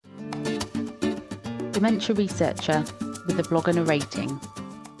dementia researcher with a blog and a rating.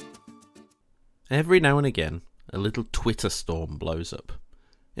 Every now and again, a little Twitter storm blows up.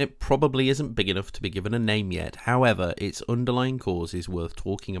 It probably isn't big enough to be given a name yet, however, its underlying cause is worth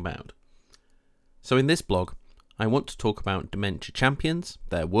talking about. So in this blog, I want to talk about dementia champions,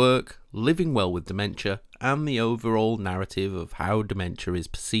 their work, living well with dementia, and the overall narrative of how dementia is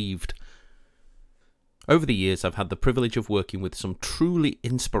perceived. Over the years, I've had the privilege of working with some truly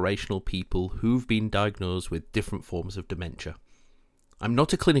inspirational people who've been diagnosed with different forms of dementia. I'm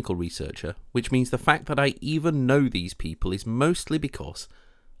not a clinical researcher, which means the fact that I even know these people is mostly because,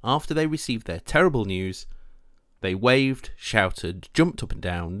 after they received their terrible news, they waved, shouted, jumped up and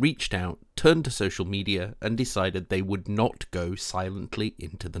down, reached out, turned to social media, and decided they would not go silently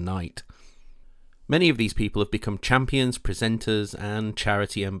into the night. Many of these people have become champions, presenters, and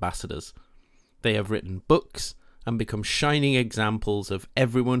charity ambassadors. They have written books and become shining examples of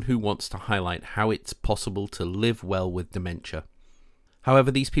everyone who wants to highlight how it's possible to live well with dementia.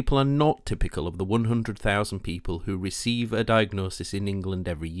 However, these people are not typical of the 100,000 people who receive a diagnosis in England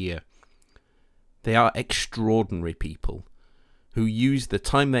every year. They are extraordinary people who use the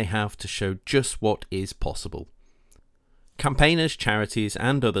time they have to show just what is possible. Campaigners, charities,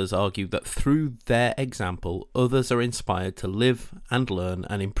 and others argue that through their example, others are inspired to live and learn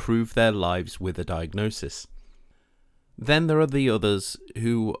and improve their lives with a diagnosis. Then there are the others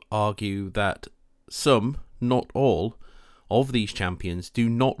who argue that some, not all, of these champions do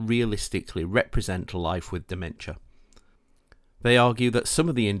not realistically represent life with dementia. They argue that some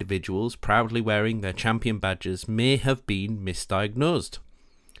of the individuals proudly wearing their champion badges may have been misdiagnosed.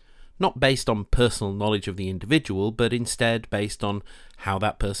 Not based on personal knowledge of the individual, but instead based on how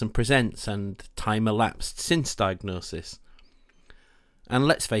that person presents and time elapsed since diagnosis. And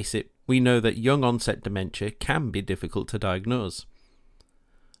let's face it, we know that young onset dementia can be difficult to diagnose.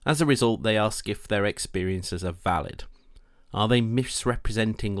 As a result, they ask if their experiences are valid. Are they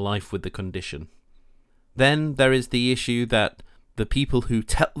misrepresenting life with the condition? Then there is the issue that the people who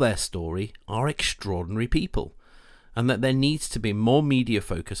tell their story are extraordinary people, and that there needs to be more media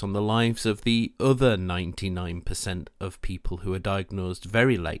focus on the lives of the other 99% of people who are diagnosed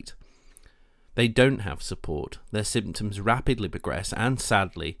very late. They don't have support, their symptoms rapidly progress, and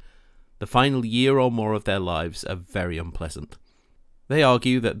sadly, the final year or more of their lives are very unpleasant. They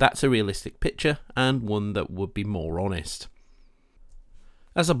argue that that's a realistic picture, and one that would be more honest.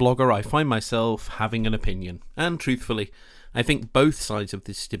 As a blogger, I find myself having an opinion, and truthfully, I think both sides of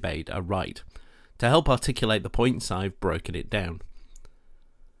this debate are right. To help articulate the points, I've broken it down.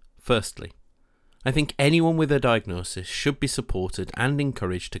 Firstly, I think anyone with a diagnosis should be supported and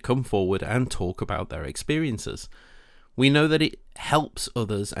encouraged to come forward and talk about their experiences. We know that it helps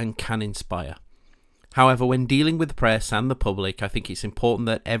others and can inspire. However, when dealing with the press and the public, I think it's important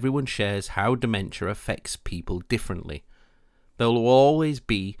that everyone shares how dementia affects people differently. There will always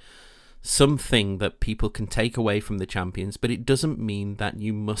be something that people can take away from the champions, but it doesn't mean that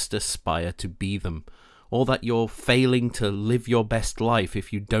you must aspire to be them, or that you're failing to live your best life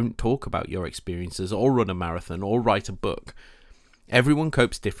if you don't talk about your experiences, or run a marathon, or write a book. Everyone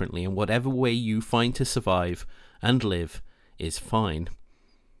copes differently, and whatever way you find to survive and live is fine.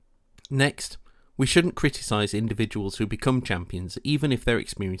 Next, we shouldn't criticise individuals who become champions, even if their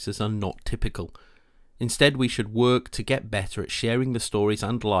experiences are not typical. Instead, we should work to get better at sharing the stories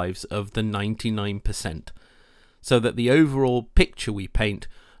and lives of the 99%, so that the overall picture we paint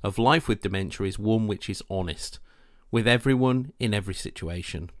of life with dementia is one which is honest, with everyone in every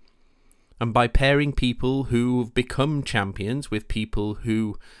situation. And by pairing people who've become champions with people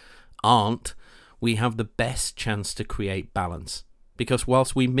who aren't, we have the best chance to create balance. Because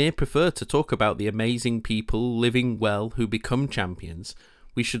whilst we may prefer to talk about the amazing people living well who become champions,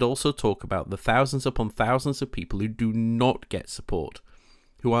 we should also talk about the thousands upon thousands of people who do not get support,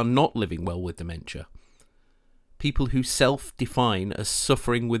 who are not living well with dementia. People who self-define as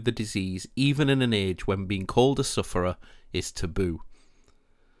suffering with the disease, even in an age when being called a sufferer is taboo.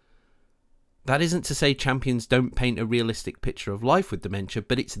 That isn't to say champions don't paint a realistic picture of life with dementia,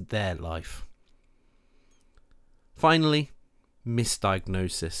 but it's their life. Finally,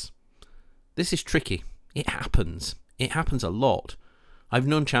 misdiagnosis. This is tricky. It happens. It happens a lot. I've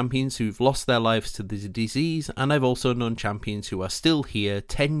known champions who've lost their lives to the disease, and I've also known champions who are still here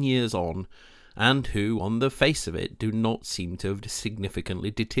 10 years on, and who, on the face of it, do not seem to have significantly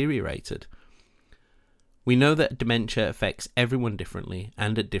deteriorated. We know that dementia affects everyone differently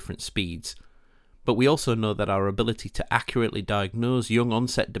and at different speeds, but we also know that our ability to accurately diagnose young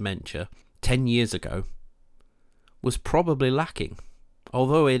onset dementia 10 years ago was probably lacking,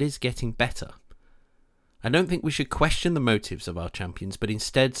 although it is getting better. I don't think we should question the motives of our champions, but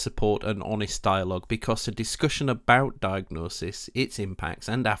instead support an honest dialogue, because a discussion about diagnosis, its impacts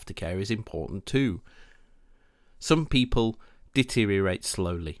and aftercare is important too. Some people deteriorate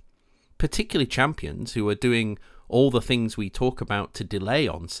slowly, particularly champions who are doing all the things we talk about to delay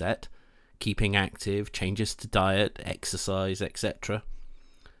onset, keeping active, changes to diet, exercise, etc.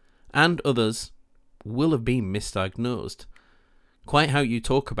 And others will have been misdiagnosed. Quite how you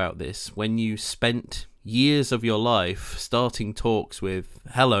talk about this when you spent years of your life starting talks with,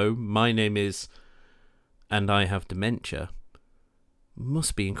 "Hello, my name is, and I have dementia,"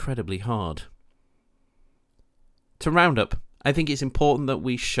 must be incredibly hard. To round up, I think it's important that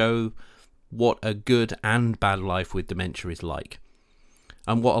we show what a good and bad life with dementia is like,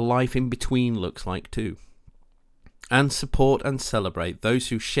 and what a life in between looks like too. And support and celebrate those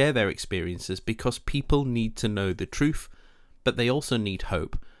who share their experiences, because people need to know the truth, but they also need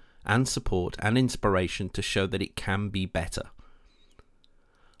hope and support and inspiration to show that it can be better.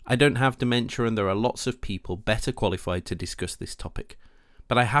 I don't have dementia, and there are lots of people better qualified to discuss this topic,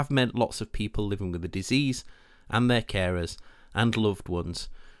 but I have met lots of people living with the disease and their carers and loved ones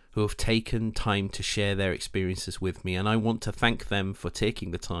who have taken time to share their experiences with me, and I want to thank them for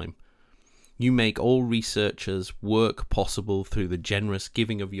taking the time. You make all researchers' work possible through the generous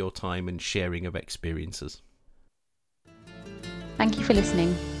giving of your time and sharing of experiences. Thank you for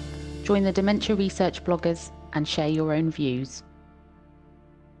listening. Join the Dementia Research bloggers and share your own views.